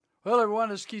Well, everyone,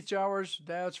 it's Keith Jowers,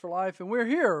 Dads for Life, and we're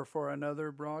here for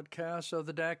another broadcast of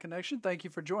the Dad Connection. Thank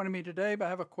you for joining me today. But I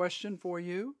have a question for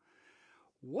you.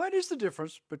 What is the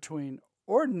difference between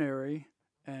ordinary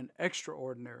and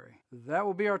extraordinary? That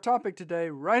will be our topic today,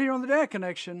 right here on the Dad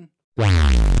Connection.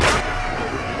 The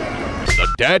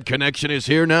Dad Connection is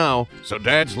here now. So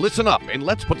dads, listen up and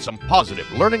let's put some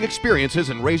positive learning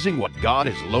experiences in raising what God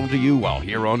has loaned to you while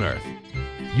here on earth.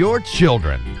 Your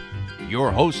children. Your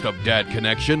host of Dad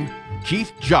Connection,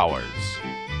 Keith Jowers.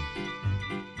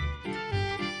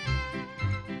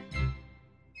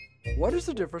 What is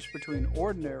the difference between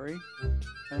ordinary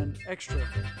and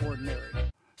extraordinary?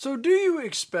 So do you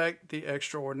expect the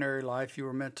extraordinary life you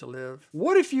were meant to live?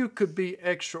 What if you could be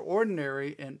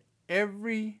extraordinary in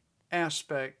every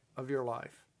aspect of your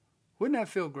life? Wouldn't that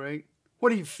feel great? What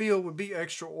do you feel would be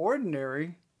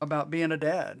extraordinary about being a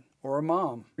dad or a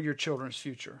mom for your children's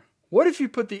future? What if you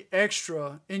put the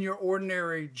extra in your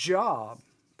ordinary job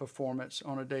performance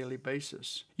on a daily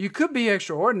basis? You could be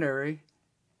extraordinary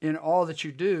in all that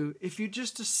you do if you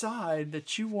just decide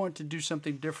that you want to do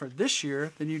something different this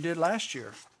year than you did last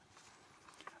year.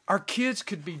 Our kids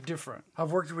could be different.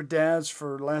 I've worked with dads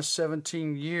for the last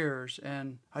 17 years,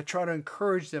 and I try to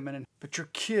encourage them. But your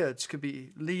kids could be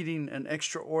leading an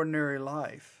extraordinary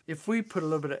life if we put a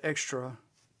little bit of extra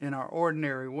in our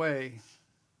ordinary way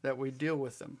that we deal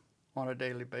with them on a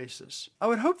daily basis. I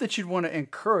would hope that you'd want to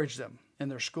encourage them in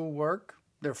their schoolwork,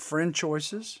 their friend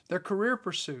choices, their career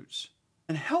pursuits,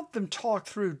 and help them talk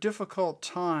through difficult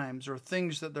times or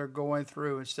things that they're going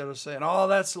through instead of saying, oh,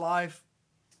 that's life.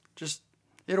 Just,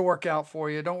 it'll work out for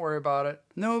you. Don't worry about it.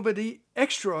 No, but the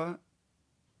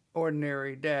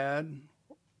extraordinary dad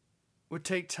would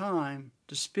take time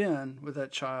to spend with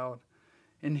that child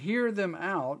and hear them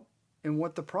out in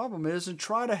what the problem is and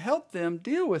try to help them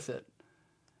deal with it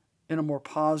in a more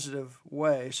positive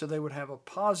way so they would have a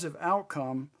positive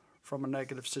outcome from a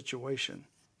negative situation.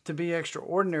 To be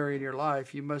extraordinary in your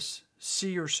life, you must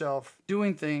see yourself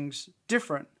doing things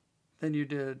different than you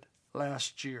did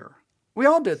last year. We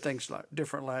all did things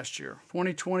different last year.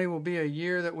 2020 will be a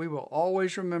year that we will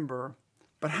always remember.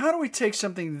 But how do we take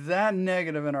something that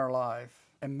negative in our life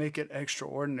and make it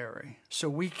extraordinary so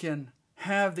we can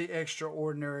have the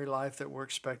extraordinary life that we're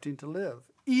expecting to live,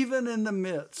 even in the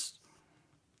midst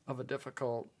of a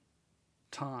difficult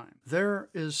time? There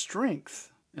is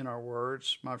strength in our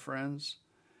words, my friends.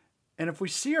 And if we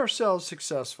see ourselves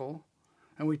successful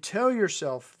and we tell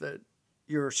yourself that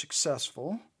you're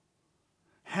successful,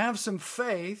 have some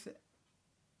faith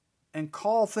and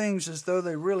call things as though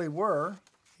they really were,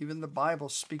 even the Bible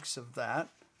speaks of that,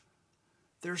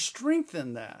 there's strength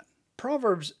in that.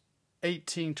 Proverbs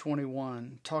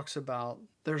 18:21 talks about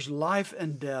there's life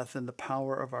and death in the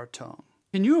power of our tongue.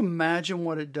 Can you imagine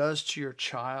what it does to your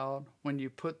child when you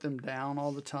put them down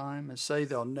all the time and say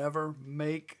they'll never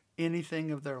make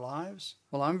anything of their lives?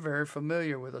 Well, I'm very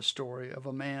familiar with a story of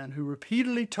a man who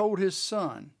repeatedly told his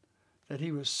son that he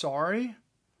was sorry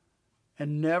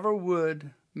and never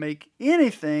would make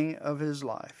anything of his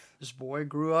life. This boy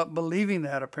grew up believing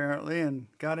that, apparently, and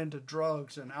got into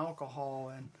drugs and alcohol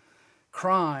and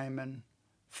crime and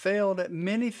failed at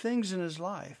many things in his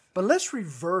life. But let's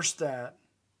reverse that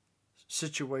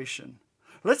situation.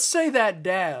 Let's say that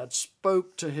dad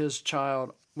spoke to his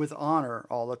child with honor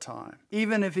all the time,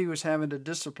 even if he was having to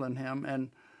discipline him and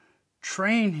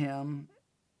train him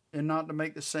and not to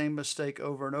make the same mistake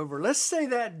over and over. Let's say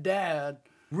that dad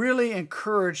really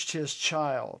encouraged his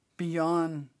child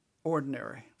beyond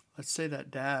ordinary. Let's say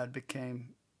that dad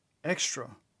became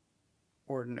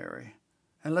extraordinary.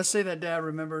 And let's say that dad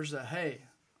remembers that, hey,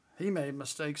 he made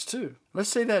mistakes too. Let's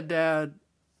say that dad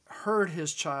heard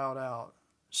his child out,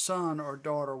 son or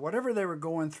daughter, whatever they were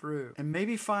going through, and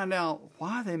maybe find out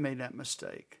why they made that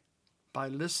mistake by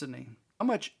listening. How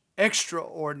much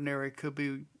extraordinary could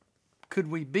we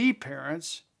be,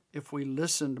 parents, if we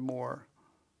listened more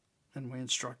than we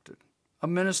instructed? A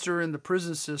minister in the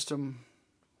prison system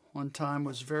one time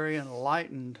was very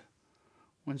enlightened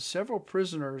when several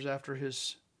prisoners after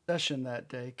his session that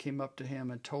day came up to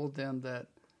him and told them that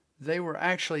they were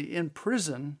actually in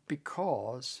prison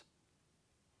because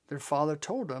their father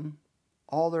told them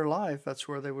all their life that's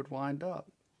where they would wind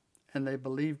up. And they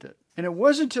believed it. And it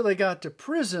wasn't until they got to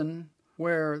prison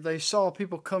where they saw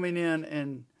people coming in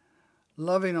and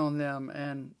loving on them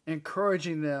and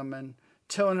encouraging them and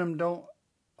telling them don't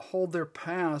hold their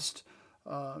past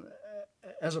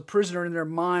as a prisoner in their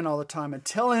mind all the time, and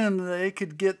telling them that they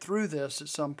could get through this at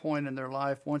some point in their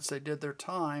life once they did their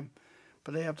time,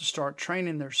 but they have to start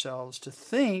training themselves to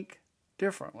think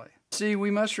differently. See, we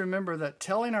must remember that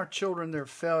telling our children their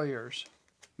failures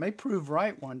may prove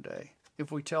right one day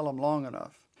if we tell them long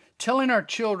enough. telling our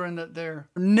children that they're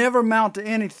never amount to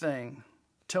anything,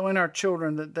 telling our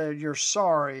children that you're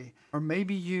sorry, or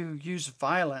maybe you use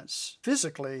violence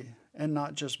physically and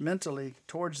not just mentally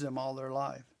towards them all their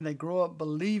life. And they grow up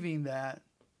believing that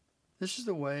this is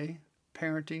the way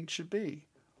parenting should be,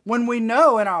 when we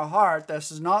know in our heart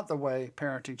this is not the way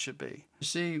parenting should be. You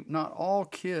see, not all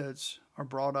kids are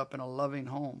brought up in a loving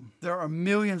home. There are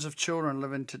millions of children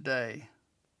living today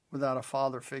without a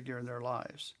father figure in their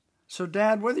lives. So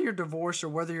dad, whether you're divorced or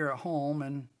whether you're at home,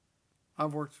 and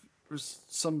I've worked with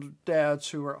some dads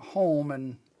who are at home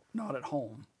and not at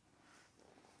home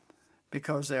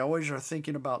because they always are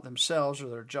thinking about themselves or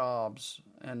their jobs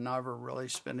and never really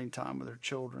spending time with their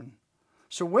children.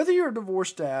 So whether you're a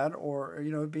divorced dad or,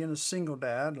 being a single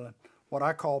dad, what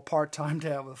I call part-time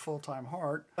dad with a full-time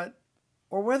heart,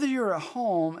 or whether you're at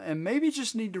home and maybe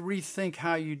just need to rethink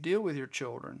how you deal with your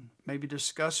children, maybe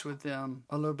discuss with them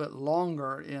a little bit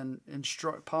longer in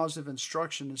positive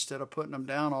instruction instead of putting them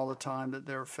down all the time that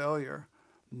they're a failure,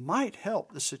 might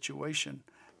help the situation,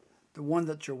 the one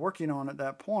that you're working on at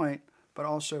that point, but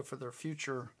also for their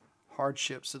future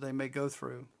hardships that they may go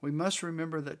through. We must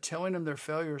remember that telling them they're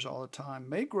failures all the time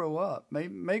may grow up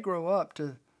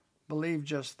to believe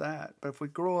just that. But if we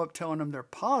grow up telling them they're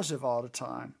positive all the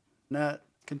time, that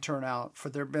can turn out for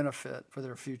their benefit, for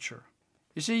their future.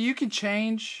 You see, you can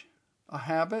change a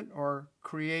habit or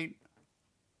create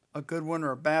a good one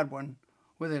or a bad one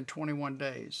within 21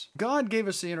 days. God gave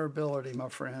us the inner ability, my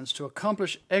friends, to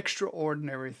accomplish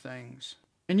extraordinary things.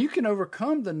 And you can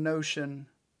overcome the notion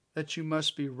that you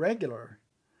must be regular.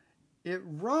 It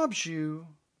robs you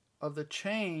of the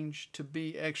change to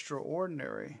be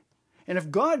extraordinary. And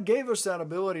if God gave us that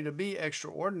ability to be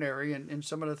extraordinary in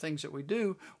some of the things that we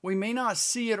do, we may not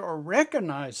see it or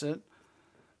recognize it,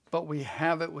 but we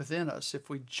have it within us if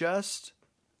we just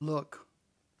look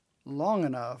long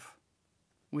enough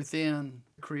within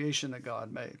the creation that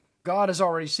God made. God has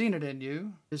already seen it in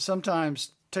you. It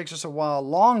sometimes takes us a while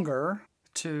longer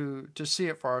to see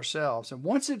it for ourselves. And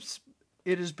once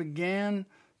it has began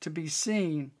to be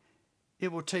seen,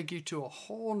 it will take you to a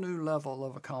whole new level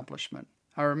of accomplishment.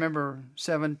 I remember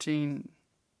 17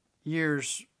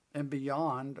 years and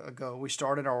beyond ago, we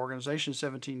started our organization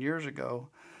 17 years ago,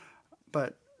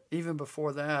 but even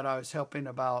before that, I was helping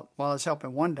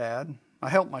one dad. I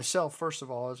helped myself, first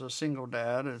of all, as a single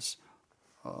dad, as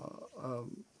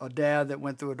a dad that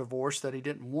went through a divorce that he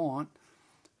didn't want,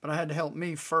 but I had to help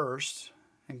me first,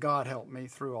 and God helped me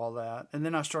through all that. And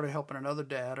then I started helping another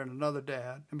dad and another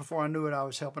dad. And before I knew it, I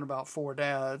was helping about 4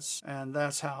 dads. And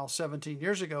that's how 17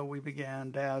 years ago we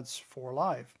began Dads for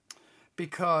Life.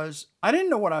 Because I didn't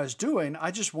know what I was doing.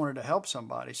 I just wanted to help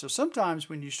somebody. So sometimes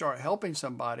when you start helping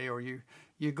somebody or you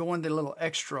go in the little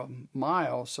extra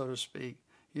mile, so to speak,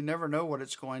 you never know what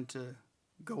it's going to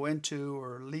go into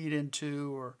or lead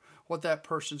into or what that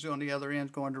person's on the other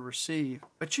end going to receive.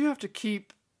 But you have to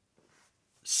keep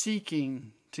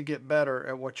seeking to get better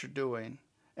at what you're doing.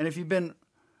 And if you've been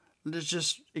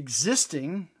just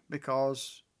existing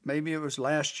because maybe it was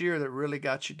last year that really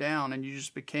got you down and you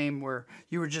just became where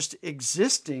you were just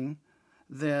existing,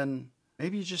 then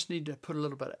maybe you just need to put a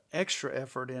little bit of extra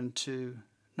effort into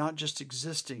not just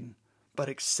existing, but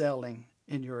excelling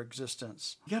in your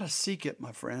existence. You got to seek it,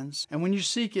 my friends. And when you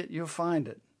seek it, you'll find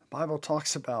it. The Bible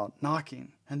talks about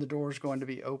knocking and the door is going to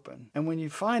be open. And when you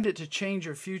find it to change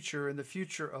your future and the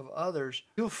future of others,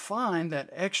 you'll find that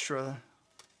extra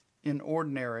in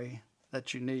ordinary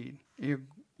that you need.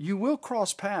 You will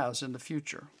cross paths in the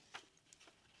future.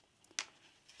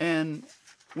 And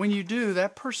when you do,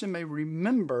 that person may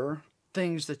remember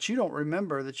things that you don't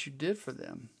remember that you did for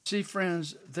them. See,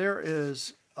 friends, there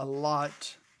is a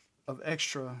lot of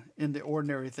extra in the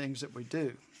ordinary things that we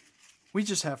do. We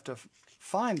just have to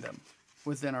find them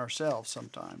within ourselves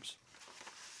sometimes.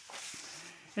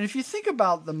 And if you think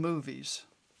about the movies,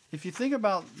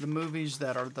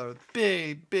 that are the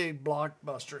big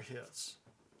blockbuster hits,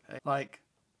 okay, like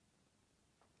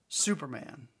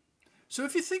Superman. So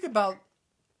if you think about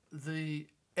the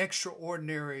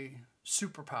extraordinary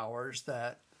superpowers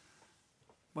that,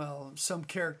 some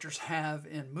characters have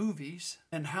in movies,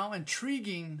 and how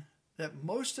intriguing that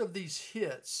most of these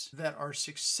hits that are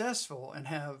successful and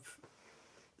have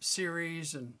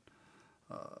series and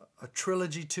a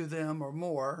trilogy to them or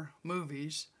more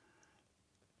movies,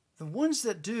 the ones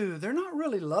that do, they're not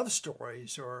really love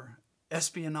stories or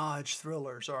espionage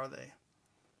thrillers, are they?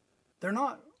 They're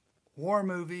not war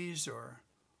movies or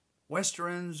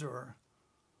westerns or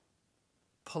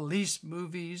police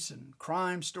movies and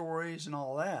crime stories and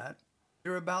all that.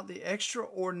 They're about the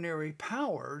extraordinary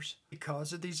powers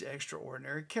because of these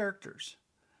extraordinary characters,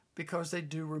 because they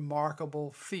do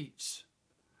remarkable feats.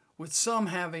 with some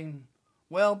having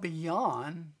well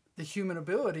beyond the human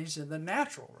abilities and the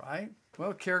natural, right?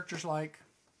 Well, characters like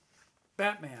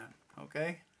Batman,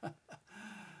 okay?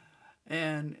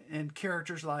 and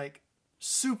characters like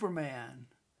Superman,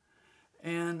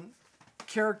 and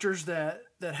characters that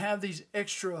have these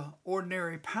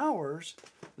extraordinary powers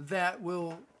that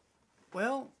will,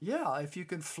 well, yeah, if you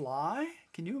can fly,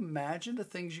 can you imagine the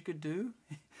things you could do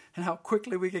and how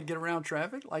quickly we could get around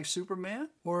traffic like Superman?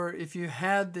 Or if you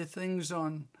had the things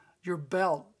on your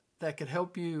belt that could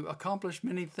help you accomplish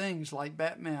many things like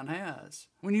Batman has.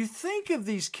 When you think of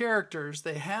these characters,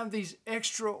 they have these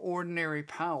extraordinary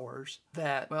powers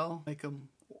that, well, make them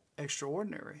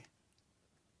extraordinary.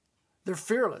 They're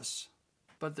fearless,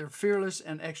 but they're fearless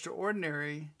and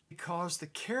extraordinary because the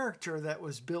character that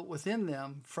was built within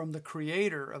them from the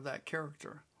creator of that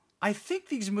character. I think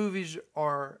these movies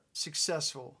are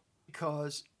successful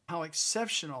because how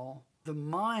exceptional the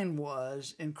mind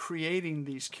was in creating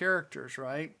these characters,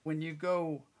 right? When you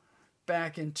go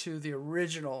back into the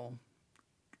original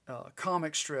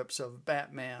comic strips of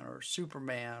Batman or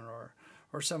Superman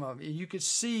or some of them, you could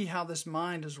see how this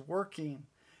mind is working,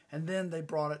 and then they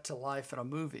brought it to life in a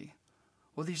movie.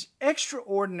 Well, these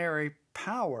extraordinary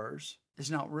powers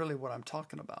is not really what I'm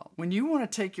talking about. When you want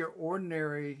to take your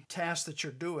ordinary task that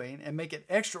you're doing and make it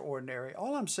extraordinary,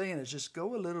 all I'm saying is just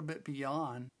go a little bit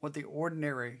beyond what the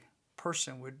ordinary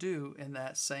person would do in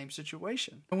that same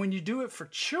situation. And when you do it for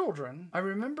children, I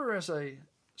remember as a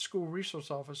school resource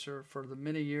officer for the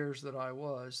many years that I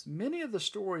was, many of the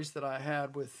stories that I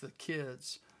had with the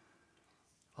kids,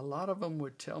 a lot of them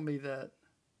would tell me that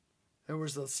there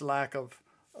was this lack of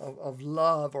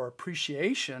love or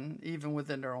appreciation even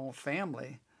within their own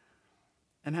family,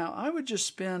 and how I would just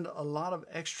spend a lot of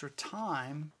extra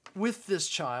time with this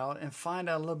child and find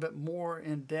out a little bit more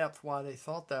in depth why they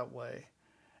thought that way.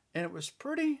 And it was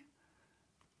pretty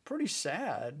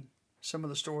sad, some of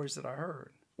the stories that I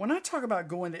heard. When I talk about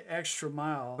going the extra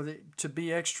mile, to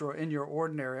be extra in your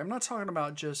ordinary, I'm not talking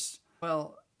about just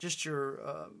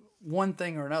your one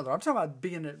thing or another. I'm talking about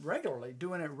doing it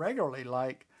regularly,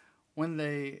 like when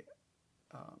they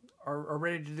are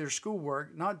ready to do their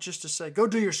schoolwork, not just to say, go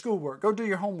do your schoolwork, go do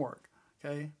your homework,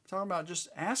 okay? I'm talking about just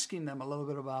asking them a little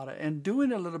bit about it and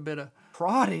doing a little bit of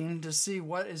prodding to see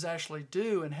what is actually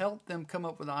due and help them come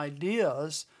up with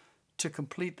ideas to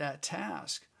complete that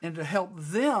task and to help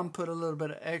them put a little bit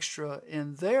of extra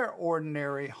in their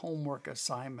ordinary homework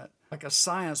assignment, like a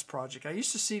science project. I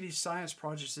used to see these science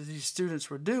projects that these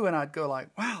students would do, and I'd go like,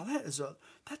 wow,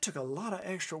 that took a lot of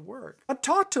extra work. I'd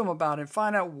talk to them about it and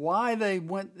find out why they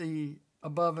went the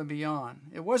above and beyond.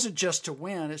 It wasn't just to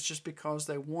win, it's just because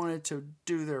they wanted to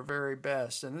do their very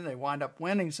best, and then they wind up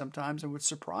winning sometimes and would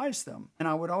surprise them. And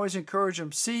I would always encourage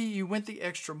them, see, you went the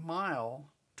extra mile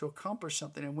to accomplish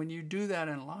something, and when you do that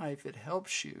in life, it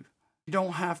helps you. You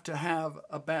don't have to have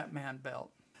a Batman belt.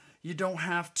 You don't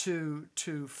have to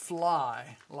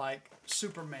fly like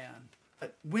Superman.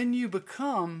 But when you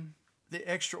become the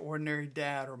extraordinary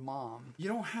dad or mom, you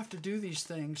don't have to do these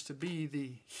things to be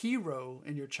the hero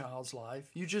in your child's life.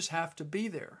 You just have to be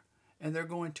there, and they're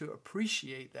going to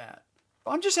appreciate that.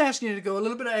 I'm just asking you to go a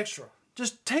little bit extra.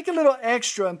 Just take a little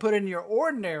extra and put it in your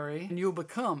ordinary, and you'll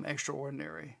become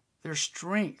extraordinary. There's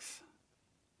strength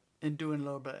in doing a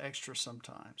little bit extra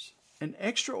sometimes. An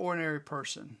extraordinary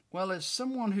person, well, it's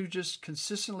someone who just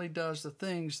consistently does the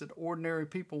things that ordinary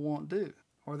people won't do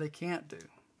or they can't do.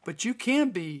 But you can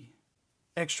be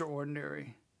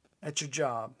extraordinary at your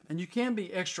job, and you can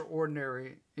be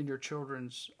extraordinary in your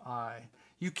children's eye.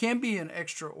 You can be an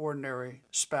extraordinary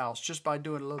spouse just by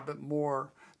doing a little bit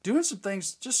more, doing some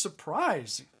things, just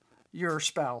surprise your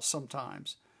spouse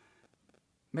sometimes.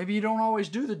 Maybe you don't always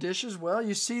do the dishes. Well,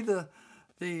 you see the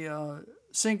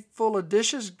sink full of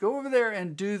dishes, go over there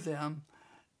and do them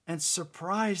and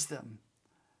surprise them.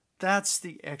 That's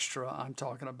the extra I'm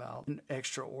talking about, an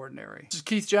extraordinary. This is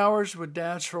Keith Jowers with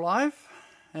Dads for Life,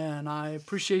 and I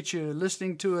appreciate you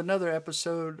listening to another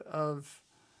episode of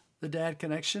The Dad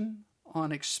Connection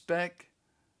on Expect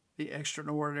the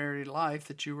Extraordinary Life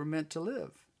that you were meant to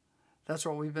live. That's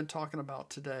what we've been talking about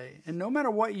today. And no matter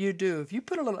what you do, if you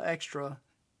put a little extra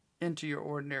into your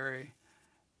ordinary,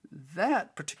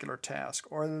 that particular task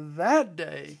or that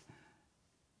day,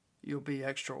 you'll be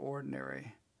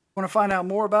extraordinary. Want to find out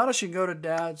more about us? You can go to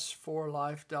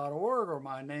dadsforlife.org or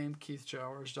my name,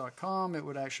 keithjowers.com. It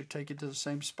would actually take you to the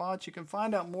same spot. You can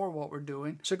find out more what we're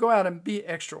doing. So go out and be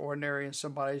extraordinary in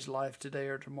somebody's life today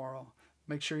or tomorrow.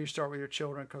 Make sure you start with your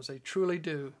children because they truly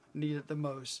do need it the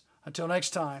most. Until next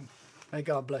time, may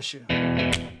God bless you.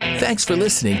 Thanks for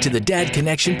listening to the Dad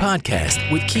Connection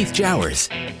podcast with Keith Jowers.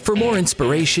 For more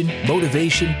inspiration,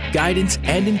 motivation, guidance,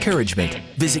 and encouragement,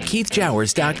 visit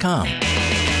keithjowers.com.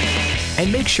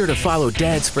 And make sure to follow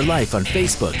Dads for Life on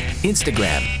Facebook,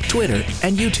 Instagram, Twitter,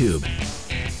 and YouTube.